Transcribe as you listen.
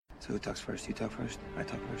So who talks first? You talk first? I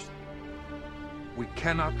talk first? We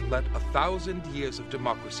cannot let 1,000 years of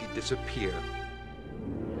democracy disappear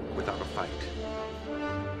without a fight.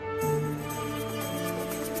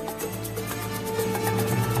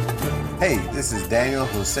 Hey, this is Daniel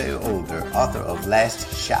Jose Older, author of Last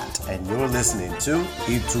Shot, and you're listening to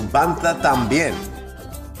Y Tu Banda También.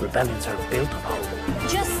 Rebellions are built of hope.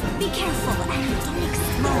 Just be careful and don't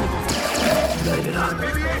explode. Light it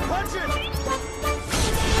on.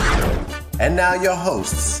 And now your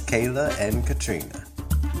hosts, Kayla and Katrina.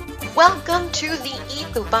 Welcome to the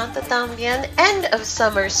Y Tu Banda También end of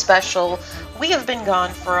summer special. We have been gone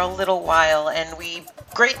for a little while and we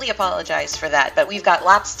greatly apologize for that, but we've got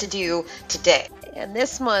lots to do today. And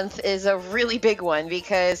this month is a really big one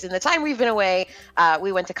because in the time we've been away,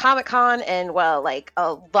 we went to Comic-Con and, well, like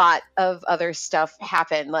a lot of other stuff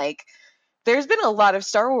happened. Like, there's been a lot of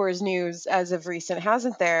Star Wars news as of recent,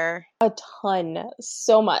 hasn't there? A ton,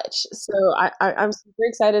 so much. So I'm super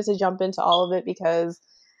excited to jump into all of it because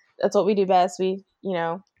that's what we do best. We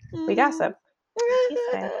gossip.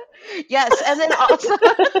 Yes, and then also,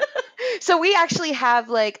 so we actually have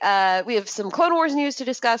we have some Clone Wars news to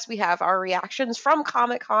discuss. We have our reactions from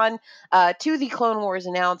Comic-Con to the Clone Wars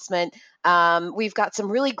announcement. We've got some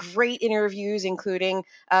really great interviews, including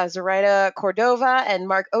Zoraida Cordova and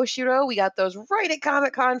Mark Oshiro. We got those right at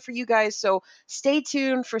Comic-Con for you guys, so stay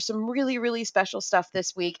tuned for some really, really special stuff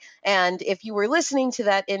this week. And if you were listening to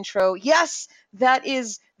that intro, yes, that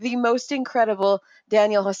is the most incredible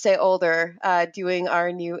Daniel Jose Older doing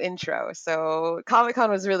our new intro. So Comic-Con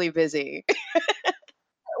was really busy.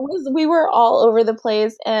 We were all over the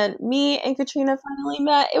place, and me and Katrina finally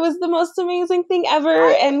met. It was the most amazing thing ever,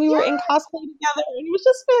 and we were in cosplay together, and it was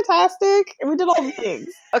just fantastic, and we did all the things.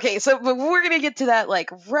 Okay, but we're going to get to that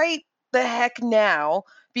right the heck now,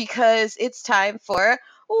 because it's time for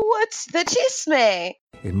What's the Chisme?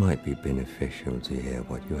 It might be beneficial to hear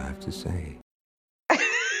what you have to say.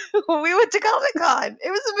 We went to Comic-Con.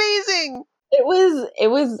 It was amazing. It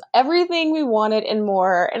was everything we wanted and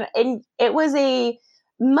more, and it was a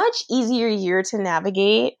much easier year to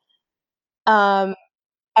navigate as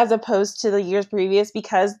opposed to the years previous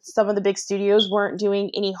because some of the big studios weren't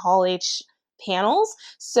doing any Hall H panels.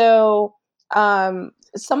 So some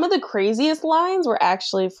of the craziest lines were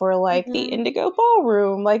actually for the Indigo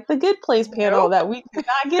Ballroom, like the Good Place panel that we could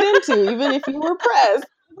not get into even if you were pressed.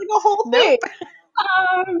 Like a whole thing.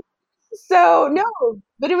 So no,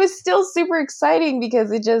 but it was still super exciting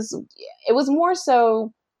because it was more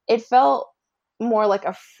so, it felt more like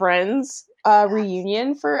a friends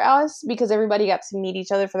reunion for us because everybody got to meet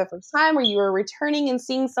each other for the first time, or you were returning and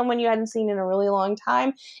seeing someone you hadn't seen in a really long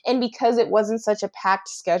time. And because it wasn't such a packed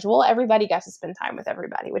schedule, everybody got to spend time with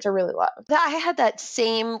everybody, which I really loved. I had that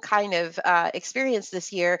same kind of experience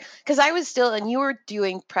this year because I was still, and you were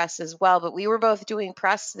doing press as well, but we were both doing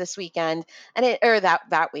press this weekend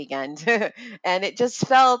that weekend. And it just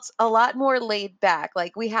felt a lot more laid back.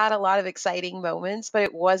 Like we had a lot of exciting moments, but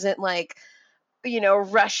it wasn't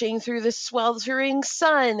rushing through the sweltering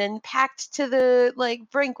sun and packed to the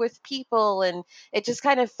brink with people, and it just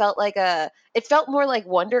kind of felt it felt more like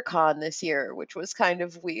WonderCon this year, which was kind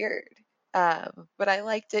of weird. But I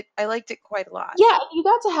liked it quite a lot. Yeah, you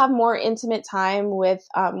got to have more intimate time with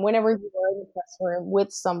whenever you were in the press room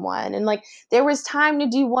with someone, and there was time to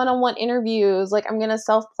do one-on-one interviews. I'm gonna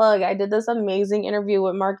self-plug, I did this amazing interview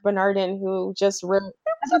with Mark Bernardin, who just wrote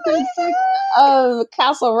of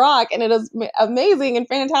Castle Rock, and it is amazing and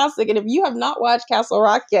fantastic. And if you have not watched Castle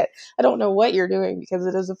Rock yet, I don't know what you're doing because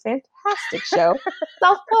it is a fantastic show.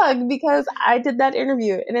 Self-plug, because I did that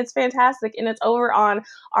interview and it's fantastic, and it's over on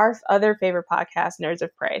our other favorite podcast, Nerds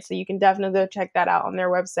of Prey. So you can definitely go check that out on their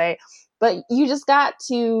website. But you just got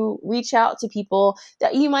to reach out to people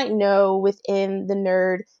that you might know within the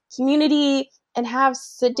nerd community and have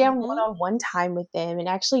sit down one-on-one time with them and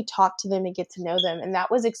actually talk to them and get to know them. And that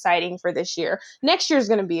was exciting for this year. Next year is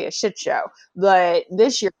going to be a shit show, but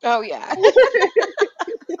this year. Oh, yeah.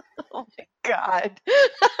 Oh, my God.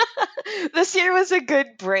 This year was a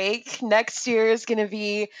good break. Next year is going to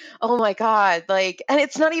be, oh, my God. And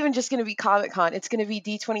it's not even just going to be Comic-Con. It's going to be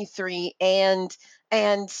D23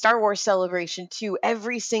 and Star Wars Celebration, too.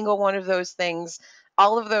 Every single one of those things.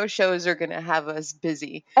 All of those shows are going to have us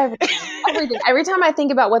busy. Everything. Every time I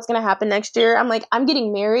think about what's going to happen next year, I'm like, I'm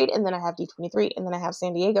getting married, and then I have D23, and then I have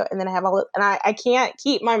San Diego, and then I have all, and I can't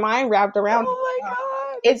keep my mind wrapped around. Oh my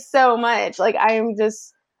God. It's so much. I am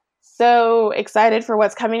just so excited for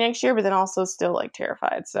what's coming next year, but then also still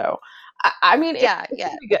terrified. So, I mean, it's going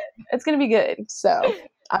to be good. It's going to be good. So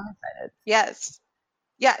I'm excited. Yes.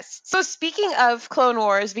 Yes. So speaking of Clone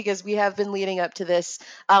Wars, because we have been leading up to this,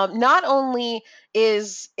 not only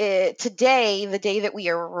is it today, the day that we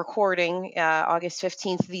are recording, August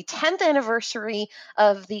 15th, the 10th anniversary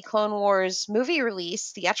of the Clone Wars movie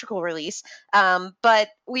release, theatrical release, but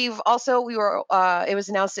we were, it was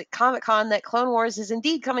announced at Comic-Con that Clone Wars is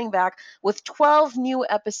indeed coming back with 12 new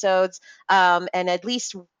episodes, and at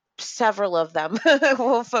least several of them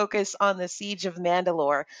will focus on the Siege of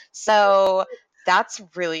Mandalore. So that's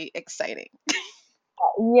really exciting.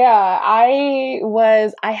 Yeah, I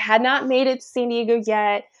had not made it to San Diego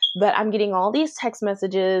yet, but I'm getting all these text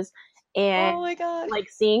messages and Oh my god. like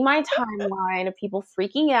seeing my timeline of people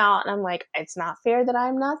freaking out, and I'm like, it's not fair that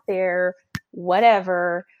I'm not there,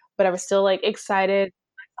 whatever. But I was still like excited.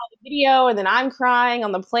 I saw the video, and then I'm crying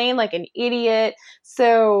on the plane like an idiot.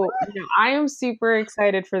 So, I am super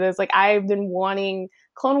excited for this. Like, I've been wanting.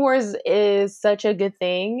 Clone Wars is such a good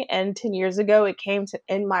thing, and 10 years ago it came to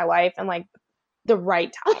in my life and like the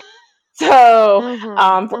right time. So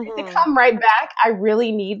for it to come right back, I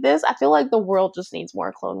really need this. I feel like the world just needs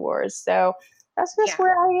more Clone Wars. So that's just Yeah.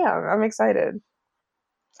 where I am. I'm excited.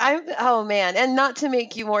 Oh man, and not to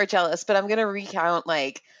make you more jealous, but I'm gonna recount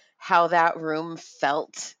like how that room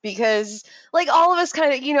felt, because like all of us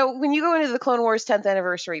kind of, when you go into the Clone Wars 10th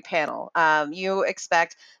anniversary panel, you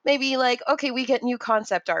expect maybe like, okay, we get new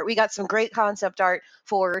concept art. We got some great concept art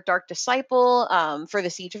for Dark Disciple, for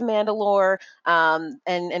the Siege of Mandalore,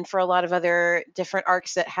 and for a lot of other different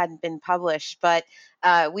arcs that hadn't been published, but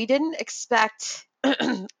we didn't expect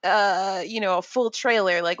a full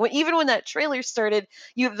trailer. Like even when that trailer started,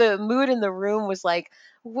 the mood in the room was like,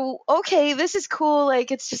 well, okay, this is cool.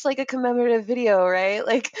 Like it's just like a commemorative video, right?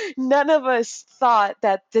 Like none of us thought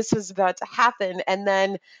that this was about to happen. And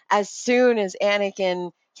then as soon as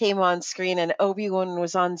Anakin came on screen and Obi-Wan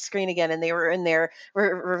was on screen again and they were in their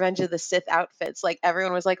Revenge of the Sith outfits, like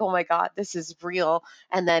everyone was like, oh my God, this is real.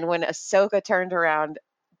 And then when Ahsoka turned around,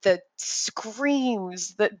 the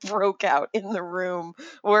screams that broke out in the room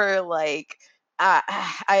were like,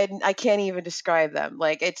 I can't even describe them.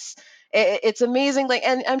 Like it's amazing. Like,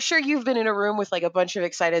 and I'm sure you've been in a room with like a bunch of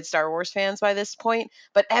excited Star Wars fans by this point,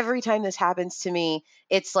 but every time this happens to me,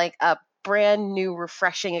 it's like a brand new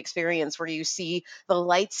refreshing experience where you see the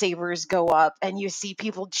lightsabers go up and you see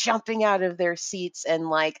people jumping out of their seats, and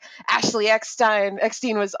like Ashley Eckstein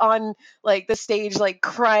was on like the stage like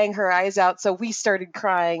crying her eyes out, so we started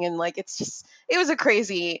crying, and like it was a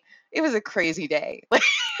crazy day.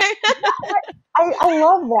 I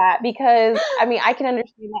love that because I can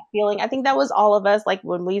understand that feeling. I think that was all of us, like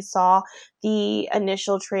when we saw the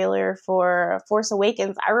initial trailer for Force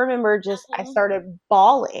Awakens. I remember I started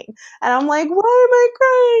bawling, and I'm like, why am I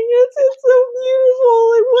crying? It's so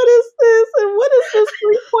beautiful. Like, what is this? And what is this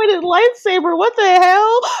 3-pointed lightsaber? What the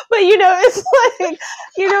hell? But it's like,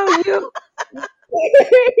 you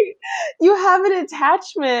you have an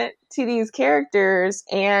attachment to these characters,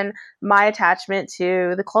 and my attachment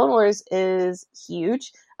to the Clone Wars is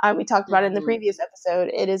huge. We talked about it in the previous episode.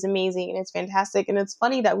 It is amazing and it's fantastic, and it's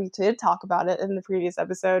funny that we did talk about it in the previous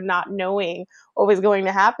episode, not knowing what was going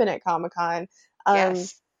to happen at Comic-Con.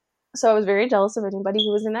 Yes. So I was very jealous of anybody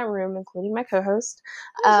who was in that room, including my co-host.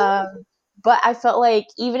 But I felt like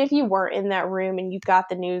even if you weren't in that room and you got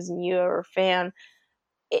the news and you were a fan,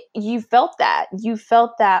 you felt that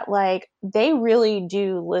like they really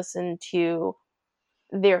do listen to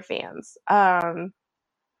their fans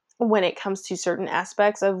when it comes to certain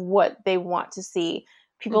aspects of what they want to see.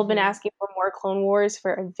 People have been asking for more Clone Wars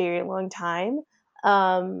for a very long time,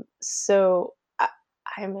 so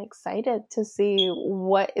I'm excited to see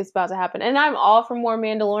what is about to happen, and I'm all for more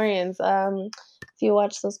Mandalorians. If you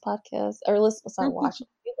watch this podcast or listen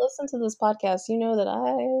to this podcast, you know that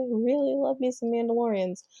I really love me some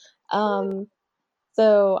Mandalorians.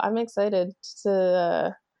 So I'm excited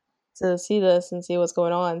to see this and see what's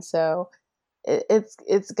going on. So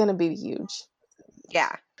it's gonna be huge.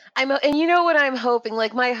 Yeah. And you know what I'm hoping?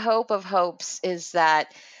 Like my hope of hopes is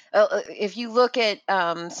that if you look at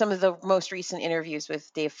some of the most recent interviews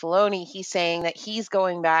with Dave Filoni, he's saying that he's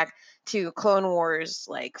going back to Clone Wars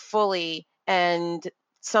like fully, and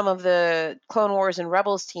some of the Clone Wars and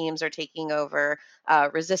Rebels teams are taking over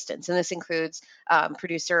Resistance, and this includes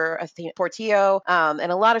producer Athena Portillo,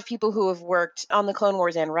 and a lot of people who have worked on the Clone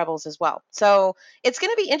Wars and Rebels as well. So it's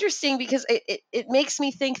going to be interesting because it makes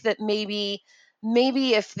me think that maybe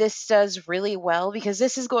maybe if this does really well, because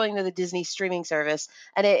this is going to the Disney streaming service,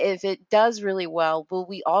 and if it does really well, will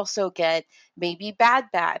we also get maybe Bad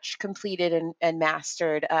Batch completed and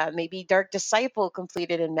mastered, maybe Dark Disciple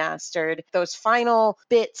completed and mastered, those final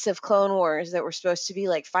bits of Clone Wars that were supposed to be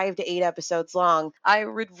like 5 to 8 episodes long. I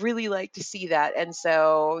would really like to see that. And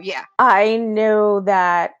so, yeah. I know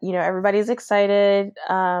that, everybody's excited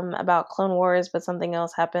about Clone Wars, but something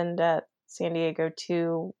else happened at San Diego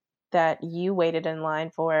too that you waited in line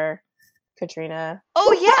for, Katrina.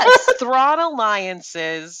 Oh, yes. Thrawn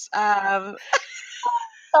Alliances. Oh,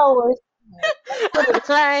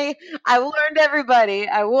 I warned everybody.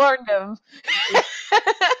 I warned them.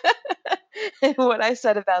 And what I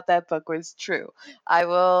said about that book was true. I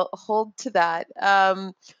will hold to that.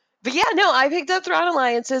 But yeah, no, I picked up Thrawn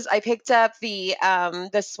Alliances. I picked up the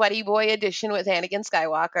Sweaty Boy edition with Anakin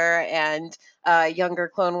Skywalker and younger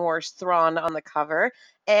Clone Wars Thrawn on the cover,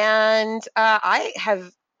 and I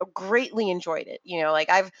have greatly enjoyed it.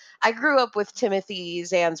 I grew up with Timothy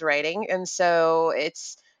Zahn's writing, and so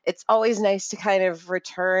it's always nice to kind of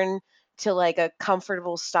return to like a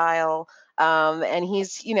comfortable style. And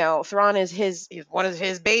he's, Thrawn is he's one of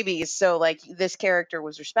his babies. So like this character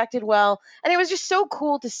was respected well. And it was just so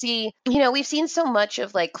cool to see, we've seen so much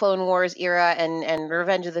of like Clone Wars era and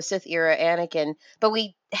Revenge of the Sith era Anakin, but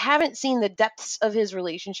we haven't seen the depths of his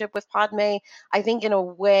relationship with Padme, I think, in a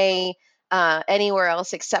way anywhere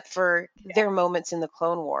else except for their moments in the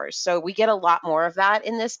Clone Wars. So we get a lot more of that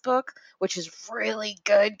in this book, which is really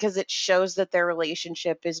good because it shows that their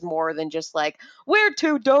relationship is more than just like, we're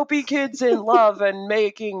two dopey kids in love and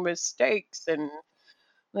making mistakes. And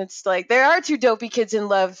it's like, there are two dopey kids in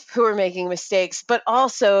love who are making mistakes, but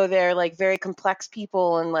also they're like very complex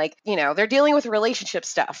people and like, they're dealing with relationship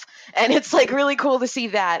stuff. And it's like really cool to see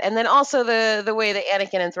that. And then also the way that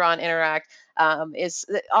Anakin and Thrawn interact is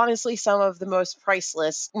honestly some of the most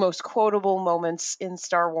priceless, most quotable moments in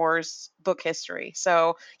Star Wars book history.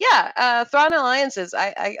 So yeah, Thrawn Alliances,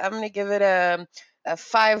 I'm going to give it a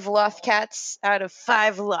 5 Lothcats out of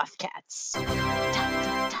 5 Lothcats.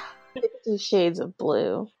 50 Shades of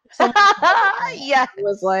Blue. Yeah,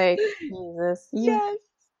 was like, Jesus, yes.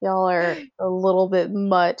 Y'all are a little bit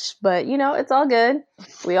much, but it's all good.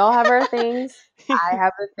 We all have our things. I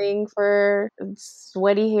have a thing for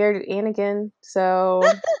sweaty-haired Anakin, so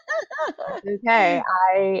okay.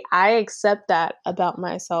 I accept that about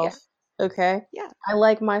myself. Yeah. Okay? Yeah. I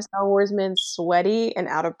like my Star Wars men sweaty and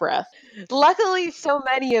out of breath. Luckily, so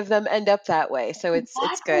many of them end up that way, so it's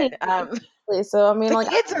good. So I mean, the like,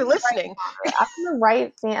 kids are listening. I'm in the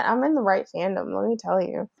right fandom. Let me tell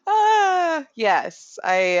you. Yes,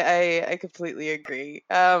 I completely agree.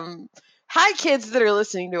 Hi, kids that are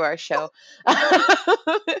listening to our show. Yeah,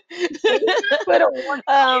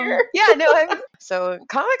 no. So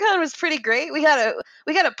Comic-Con was pretty great. We got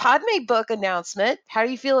a Padme book announcement. How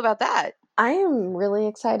do you feel about that? I am really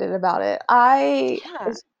excited about it.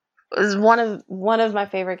 Is one of my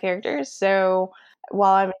favorite characters. So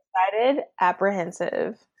while I'm excited,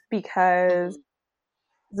 apprehensive because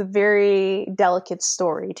it's a very delicate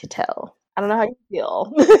story to tell. I don't know how you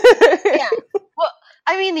feel. Yeah. Well,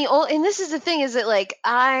 I mean, and this is the thing, is that like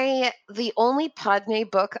the only Padme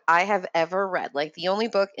book I have ever read, like the only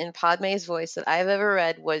book in Padme's voice that I've ever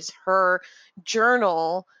read was her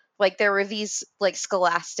journal. Like there were these like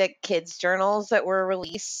Scholastic kids journals that were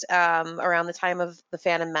released around the time of the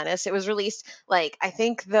Phantom Menace. It was released like I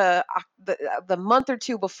think the month or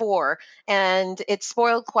two before, and it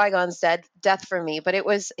spoiled Qui-Gon's death for me. But it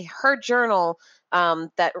was her journal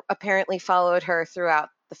that apparently followed her throughout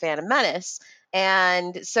the Phantom Menace.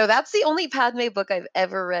 And so that's the only Padme book I've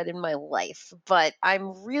ever read in my life. But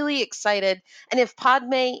I'm really excited. And if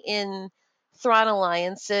Padme in Thrawn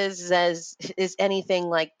Alliances is anything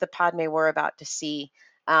like the Padme we're about to see,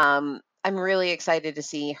 I'm really excited to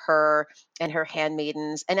see her and her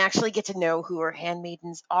handmaidens and actually get to know who her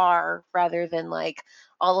handmaidens are rather than like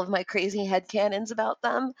all of my crazy headcanons about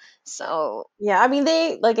them. So yeah, I mean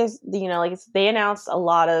they they announced a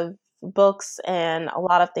lot of books and a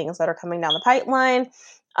lot of things that are coming down the pipeline.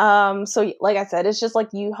 So like I said, it's just like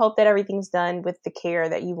you hope that everything's done with the care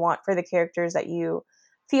that you want for the characters that you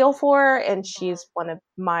feel for, and she's one of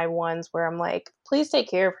my ones where I'm like, please take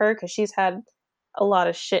care of her because she's had a lot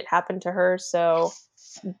of shit happen to her. So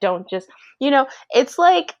don't just, it's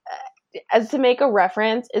like, as to make a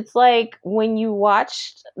reference, it's like when you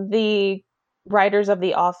watched the writers of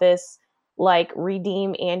The Office like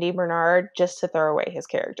redeem Andy Bernard just to throw away his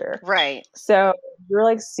character. Right. So you're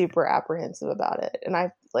like super apprehensive about it. And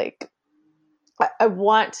I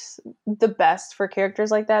want the best for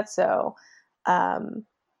characters like that. So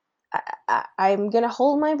I'm gonna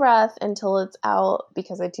hold my breath until it's out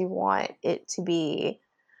because I do want it to be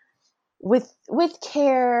with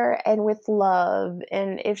care and with love.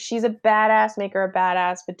 And if she's a badass, make her a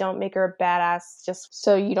badass, but don't make her a badass just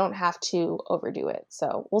so you don't have to overdo it.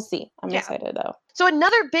 So we'll see. I'm excited though. So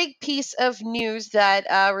another big piece of news that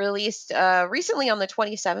released recently on the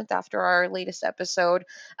 27th after our latest episode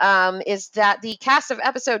is that the cast of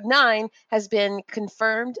episode 9 has been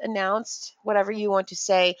confirmed, announced, whatever you want to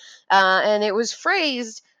say, and it was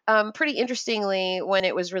phrased pretty interestingly when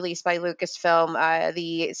it was released by Lucasfilm.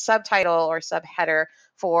 The subtitle or subheader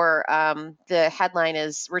for the headline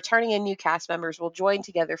is "Returning and new cast members will join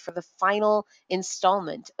together for the final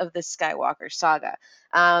installment of the Skywalker saga."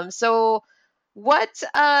 So let's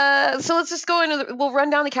just go into we'll run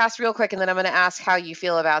down the cast real quick, and then I'm going to ask how you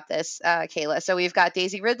feel about this, Kayla. So we've got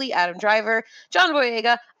Daisy Ridley, Adam Driver, John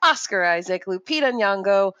Boyega, Oscar Isaac, Lupita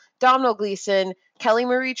Nyong'o, Domhnall Gleeson, Kelly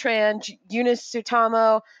Marie Tran, Eunice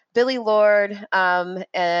Sutamo, Billy Lord,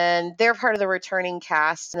 and they're part of the returning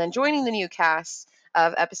cast. And then joining the new cast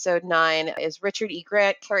of episode 9 is Richard E.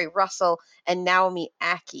 Grant, Kerry Russell, and Naomi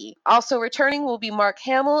Ackie. Also returning will be Mark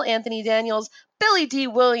Hamill, Anthony Daniels, Billy D.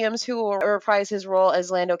 Williams, who will reprise his role as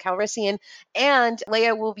Lando Calrissian, and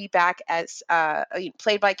Leia will be back as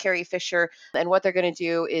played by Carrie Fisher. And what they're going to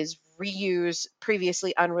do is reuse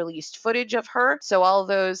previously unreleased footage of her. So all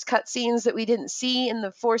those cutscenes that we didn't see in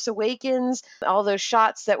The Force Awakens, all those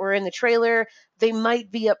shots that were in the trailer, they might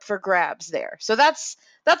be up for grabs there. So that's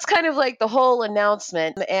kind of like the whole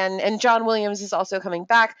announcement. And John Williams is also coming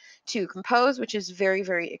back to compose, which is very,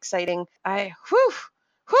 very exciting.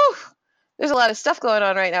 There's a lot of stuff going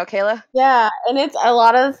on right now, Kayla. Yeah, and it's a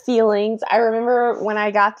lot of feelings. I remember when I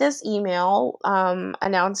got this email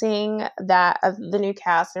announcing that of the new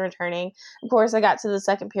cast and returning. Of course, I got to the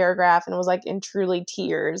second paragraph and was like in truly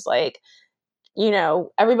tears. Like, you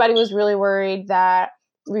know, everybody was really worried that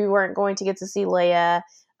we weren't going to get to see Leia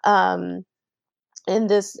in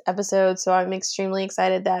this episode. So I'm extremely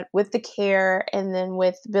excited that with the care and then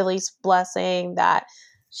with Billy's blessing that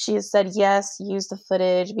she has said yes, use the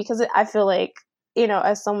footage, because I feel like, you know,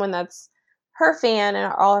 as someone that's her fan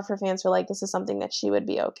and all of her fans are like, this is something that she would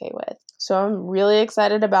be okay with. So I'm really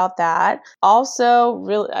excited about that. Also,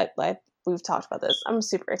 really, we've talked about this. I'm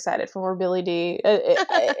super excited for more Billy D.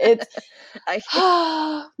 It's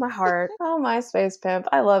my heart. Oh, my space pimp.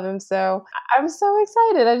 I love him so. I'm so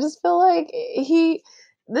excited. I just feel like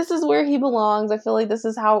this is where he belongs. I feel like this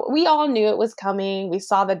is how we all knew it was coming. We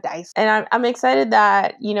saw the dice, and I'm excited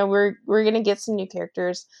that, you know, we're gonna get some new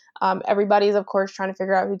characters. Everybody's of course trying to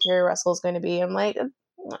figure out who Kerry Russell is going to be. I'm like,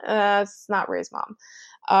 it's not Rey's mom.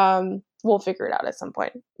 We'll figure it out at some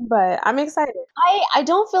point. But I'm excited. I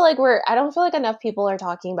don't feel like enough people are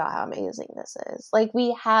talking about how amazing this is. Like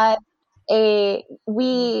we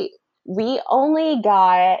only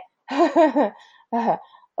got.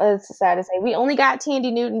 It's sad to say. We only got Tandy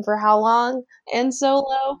Newton for how long in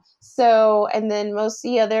Solo? So, and then most of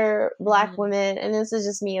the other Black women, and this is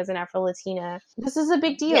just me as an Afro-Latina, this is a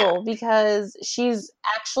big deal because she's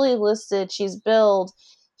actually listed, she's billed,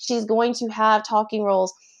 she's going to have talking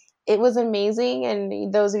roles. It was amazing,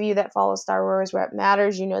 and those of you that follow Star Wars Rep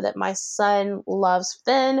Matters, you know that my son loves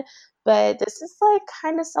Finn, but this is like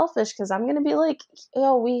kind of selfish because I'm going to be like,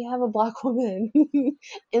 oh, we have a Black woman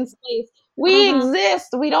in space. We exist.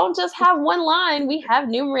 We don't just have one line. We have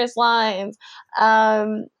numerous lines.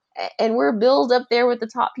 And we're billed up there with the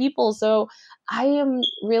top people. So I am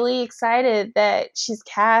really excited that she's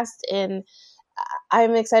cast, and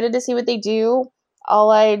I'm excited to see what they do.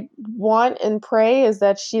 All I want and pray is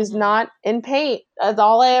that she's not in paint. That's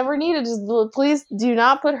all I ever needed. Just please do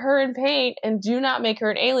not put her in paint and do not make her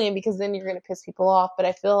an alien, because then you're going to piss people off. But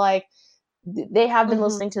I feel like they have been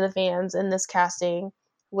listening to the fans, and this casting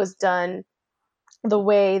was done the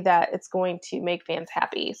way that it's going to make fans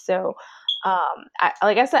happy. So,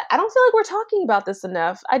 like I said, I don't feel like we're talking about this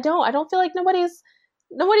enough. I don't feel like nobody's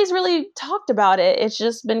really talked about it. It's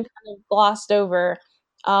just been kind of glossed over.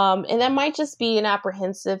 And that might just be an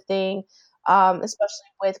apprehensive thing,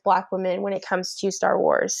 especially with Black women when it comes to Star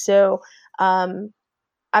Wars. So, I'm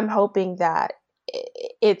hoping that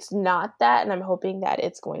it's not that, and I'm hoping that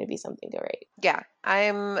it's going to be something great. Yeah,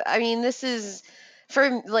 this is,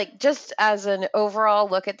 for like, just as an overall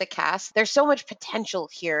look at the cast, there's so much potential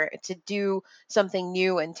here to do something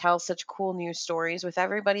new and tell such cool new stories with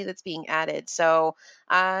everybody that's being added. So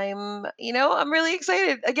I'm really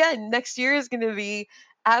excited. Again, next year is going to be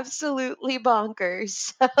absolutely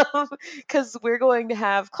bonkers. Because we're going to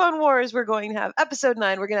have Clone Wars, we're going to have Episode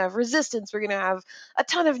 9, we're going to have Resistance, we're going to have a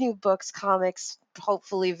ton of new books, comics,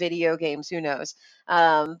 hopefully video games, who knows.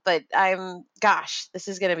 But gosh, this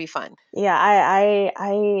is going to be fun. Yeah,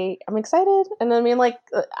 I'm excited. And I mean, like,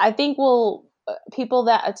 I think people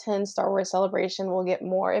that attend Star Wars Celebration will get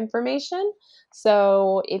more information.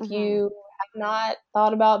 So if you have not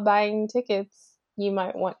thought about buying tickets, you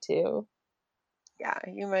might want to. Yeah,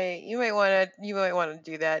 you might want to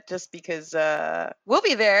do that just because we'll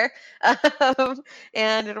be there,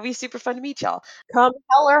 and it'll be super fun to meet y'all. Come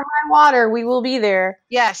hell or high water, we will be there.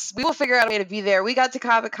 Yes, we will figure out a way to be there. We got to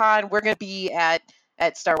Comic-Con. We're going to be at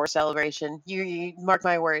Star Wars Celebration. You mark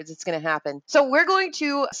my words, it's going to happen. So we're going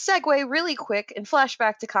to segue really quick and flash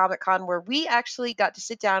back to Comic-Con, where we actually got to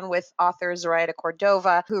sit down with author Zoraida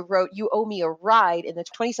Cordova, who wrote You Owe Me a Ride in the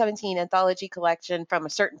 2017 anthology collection From a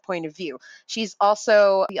Certain Point of View. She's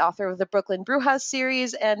also the author of the Brooklyn Brewhouse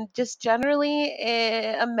series and just generally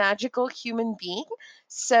a magical human being.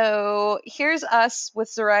 So here's us with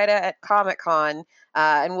Zoraida at Comic-Con,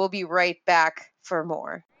 and we'll be right back for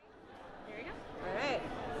more.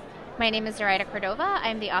 My name is Zoraida Cordova.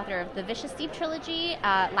 I'm the author of the Vicious Deep trilogy,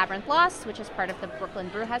 Labyrinth Lost, which is part of the Brooklyn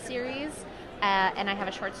Brewhouse series, and I have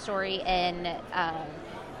a short story in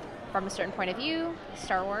From a Certain Point of View,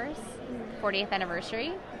 Star Wars, 40th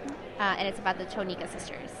anniversary, and it's about the Tonika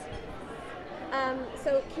sisters.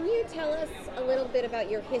 So can you tell us a little bit about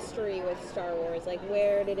your history with Star Wars? Like,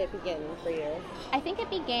 where did it begin for you? I think it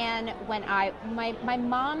began when my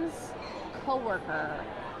mom's coworker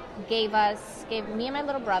gave me and my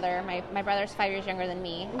little brother, my brother's 5 years younger than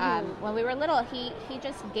me, when we were little, he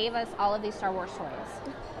just gave us all of these Star Wars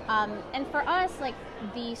toys. And for us, like,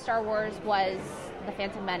 the Star Wars was the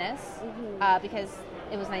Phantom Menace, because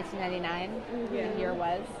it was 1999, the year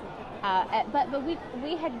was. But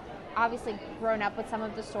we had obviously grown up with some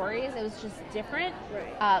of the stories. It was just different,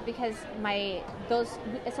 because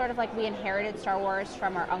it's sort of like we inherited Star Wars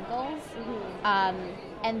from our uncles,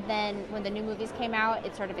 and then when the new movies came out,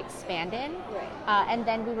 it sort of expanded, and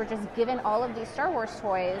then we were just given all of these Star Wars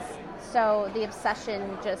toys, so the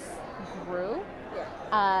obsession just grew,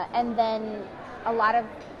 and then a lot of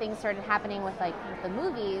things started happening with the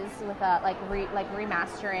movies, with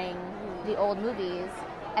remastering the old movies.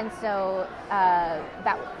 And so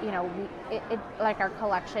that, it our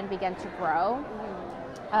collection began to grow,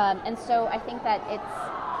 and so I think that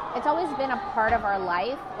it's always been a part of our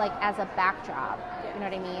life, like, as a backdrop. You know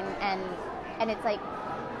what I mean? And it's like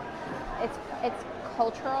it's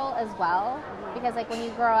cultural as well, because like when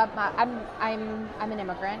you grow up, I'm an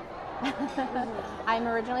immigrant. I'm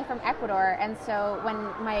originally from Ecuador, and so when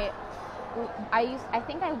I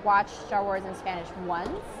think I watched Star Wars in Spanish once,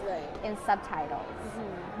 in subtitles,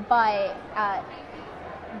 but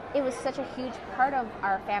it was such a huge part of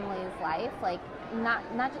our family's life. Like, not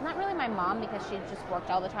really my mom, because she just worked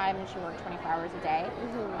all the time and she worked 24 hours a day,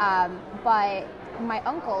 but my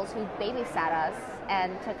uncles, who babysat us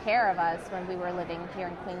and took care of us when we were living here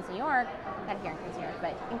in Queens, New York, not here in Queens, New York,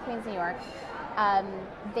 but in Queens, New York,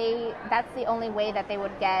 that's the only way that they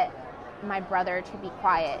would get my brother to be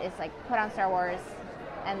quiet, is like put on Star Wars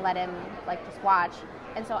and let him just watch.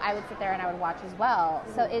 And so I would sit there and I would watch as well.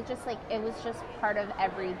 So it was just part of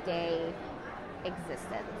everyday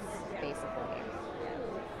existence, basically.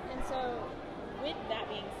 And so, with that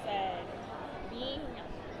being said, being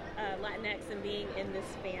Latinx and being in this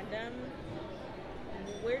fandom,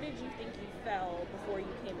 where did you think you fell before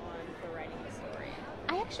you came on for writing the story?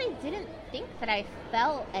 I actually didn't think that I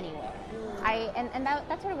fell anywhere.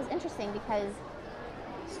 That's what was interesting, because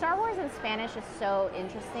Star Wars in Spanish is so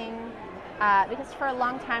interesting. Because for a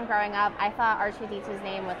long time growing up, I thought R2-D2's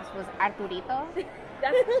name was Arturito.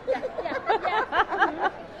 That's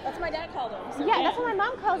what my dad called him. So that's what my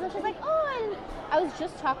mom calls him. She's like, oh, and I was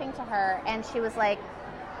just talking to her, and she was like,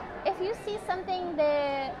 if you see something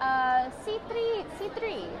de C3.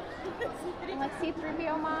 I'm like,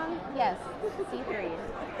 C3PO, Mom? Yes, C3.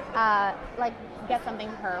 Get something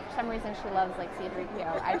for her. For some reason, she loves,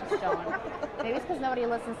 C3PO. I just don't. Maybe it's because nobody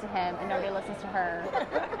listens to him and nobody listens to her.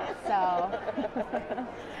 So,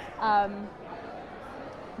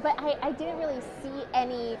 but I didn't really see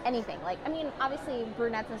anything. Obviously,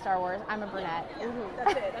 brunettes in Star Wars. I'm a brunette.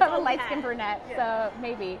 That's it. That's I'm a light-skinned brunette, so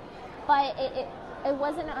maybe. But it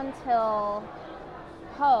wasn't until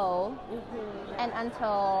Poe and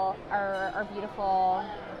until our beautiful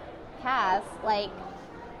cast,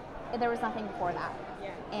 there was nothing before that.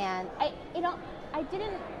 And I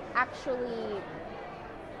didn't actually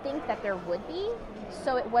think that there would be,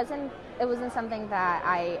 so it wasn't something that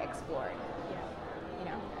I explored.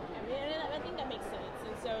 I think that makes sense.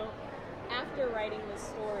 And So after writing this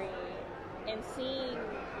story and seeing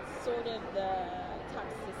sort of the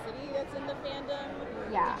toxicity that's in the fandom,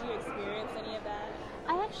 Yeah. did you experience any of that?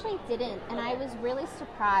 I actually didn't, and I was really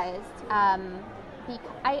surprised.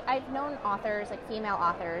 I've known authors, like female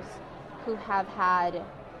authors, who have had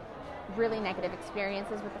really negative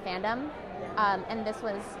experiences with the fandom, and this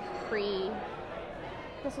was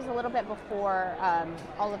a little bit before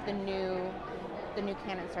all of the new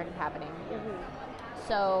canon started happening.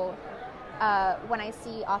 So when I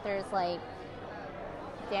see authors like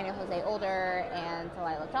Daniel Jose Older and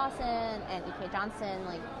Delilah Dawson and E.K. Johnson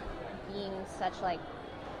like being such like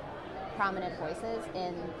prominent voices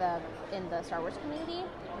in the Star Wars community,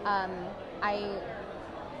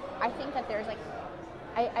 I think that there's like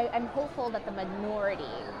I'm hopeful that the minority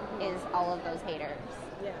is all of those haters.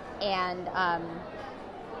 Yeah. And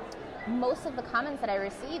most of the comments that I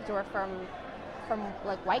received were from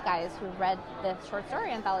like white guys who read the short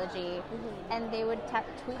story anthology, and they would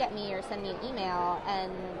tweet at me or send me an email,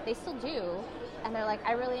 and they still do, and they're like,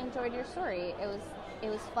 I really enjoyed your story. It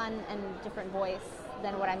was fun and different voice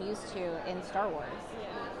than what I'm used to in Star Wars.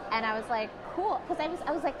 Yeah. And I was like, cool, because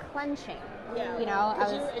I was like clenching. Yeah. You know, I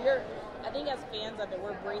think as fans of it,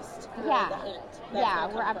 we're braced for Yeah. the hate. Yeah,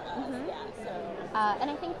 we're we're up. Yeah, so. And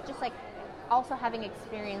I think just like also having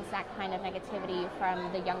experienced that kind of negativity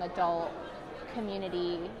from the young adult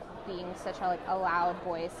community being such a loud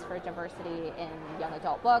voice for diversity in young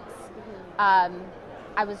adult books, I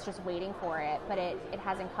was just waiting for it, but it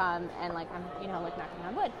hasn't come, and like I'm like knocking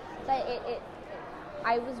on wood, but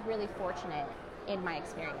I was really fortunate in my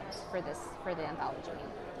experience for the anthology.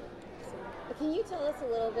 Can you tell us a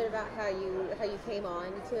little bit about how you came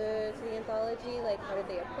on to the anthology? Like, how did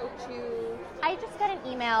they approach you? I just got an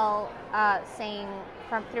email saying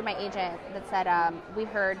through my agent that said, we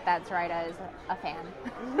heard that Zoraida is a fan.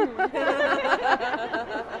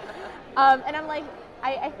 And I'm like,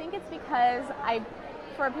 I think it's because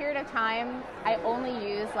for a period of time, I only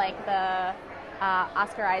use like the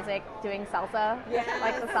Oscar Isaac doing salsa,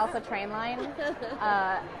 like the salsa train line,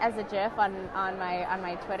 as a GIF on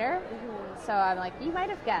my Twitter. So I'm like, you might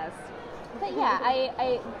have guessed. But yeah,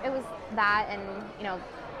 it was that, and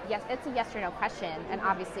yes, it's a yes or no question, and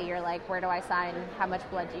obviously you're like, where do I sign? How much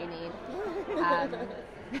blood do you need?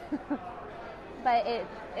 But it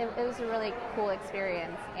was a really cool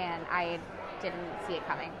experience, and I didn't see it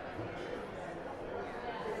coming.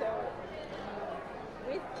 So,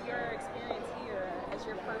 with your experience here as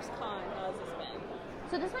your first con, how has this been?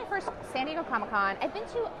 So this is my first San Diego Comic-Con. I've been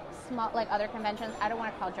to small, like other conventions. I don't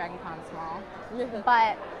want to call Dragon Con small,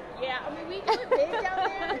 but yeah, I mean we get big down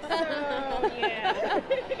there, so yeah.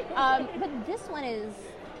 But this one is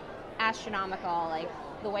astronomical. Like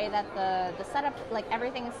the way that the setup, like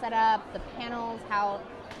everything is set up, the panels, how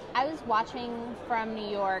I was watching from New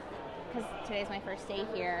York because today's my first day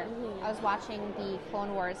here. I was watching the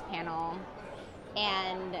Clone Wars panel,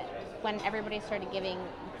 and when everybody started giving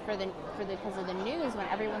because of the news, when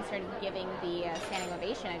everyone started giving the standing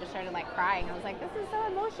ovation, I just started like crying. I was like, this is so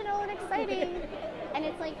emotional and exciting. And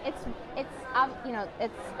it's like it's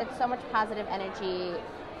so much positive energy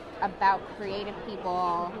about creative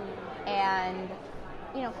people, and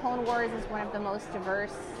Clone Wars is one of the most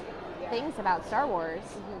diverse things about Star Wars.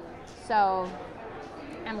 So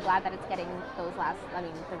I'm glad that it's getting the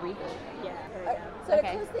reboot. Yeah. So to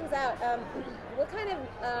close things out, what kind of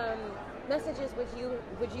messages would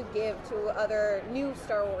you give to other new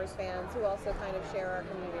Star Wars fans who also kind of share our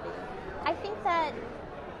community? I think that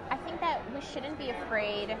we shouldn't be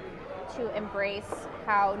afraid to embrace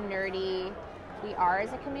how nerdy we are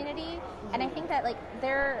as a community, and I think that like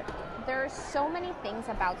there are so many things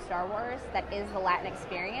about Star Wars that is the Latin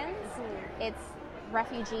experience. It's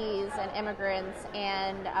refugees and immigrants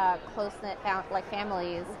and close-knit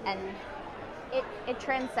families, and it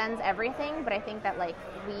transcends everything, but I think that like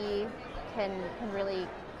we can really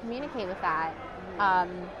communicate with that.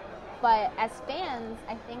 But as fans,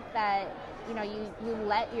 I think that you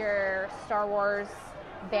let your Star Wars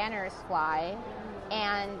banners fly,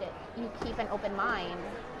 and you keep an open mind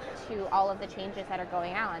to all of the changes that are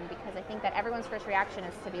going on, because I think that everyone's first reaction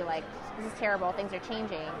is to be like, this is terrible, things are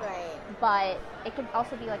changing. Right. But it could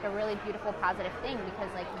also be like a really beautiful, positive thing, because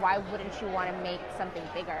like, why wouldn't you want to make something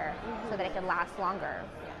bigger so that it could last longer?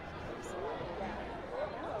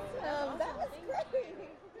 That was great.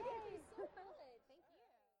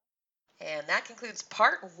 And that concludes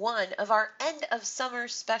part 1 of our end of summer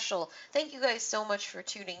special. Thank you guys so much for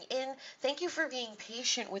tuning in. Thank you for being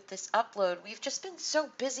patient with this upload. We've just been so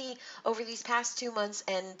busy over these past 2 months,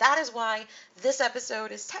 and that is why this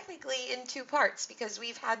episode is technically in 2 parts, because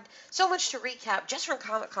we've had so much to recap just from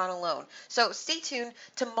Comic-Con alone. So stay tuned.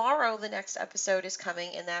 Tomorrow the next episode is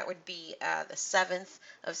coming, and that would be the 7th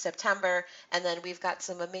of September, and then we've got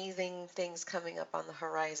some amazing things coming up on the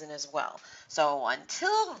horizon as well. So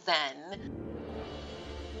until then,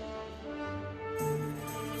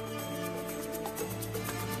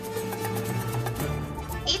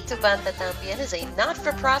 Y Tu Banda Tambien is a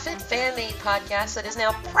not-for-profit, fan-made podcast that is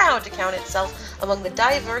now proud to count itself among the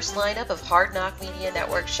diverse lineup of Hard Knock Media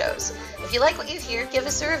Network shows. If you like what you hear, give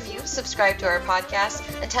us a review, subscribe to our podcast,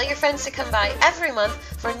 and tell your friends to come by every month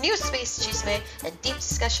for new space chisme and deep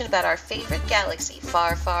discussion about our favorite galaxy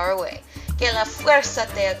far, far away. Que la fuerza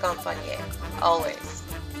te acompañe. Always.